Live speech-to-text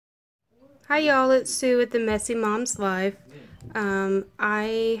Hi y'all, it's Sue at the Messy Mom's Life.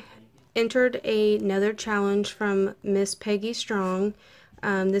 I entered another challenge from Miss Peggy Strong.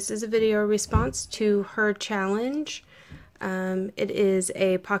 This is a video response to her challenge. It is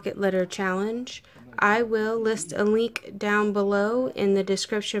a pocket letter challenge. I will list a link down below in the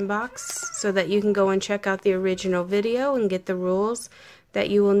description box so that you can go and check out the original video and get the rules that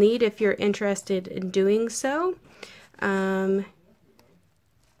you will need if you're interested in doing so.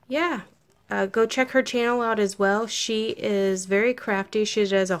 Go check her channel out as well. She is very crafty. She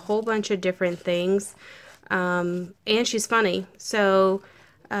does a whole bunch of different things, and she's funny. So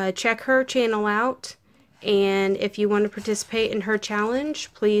check her channel out, and if you want to participate in her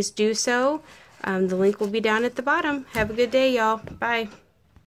challenge, please do so. The link will be down at the bottom. Have a good day, y'all. Bye.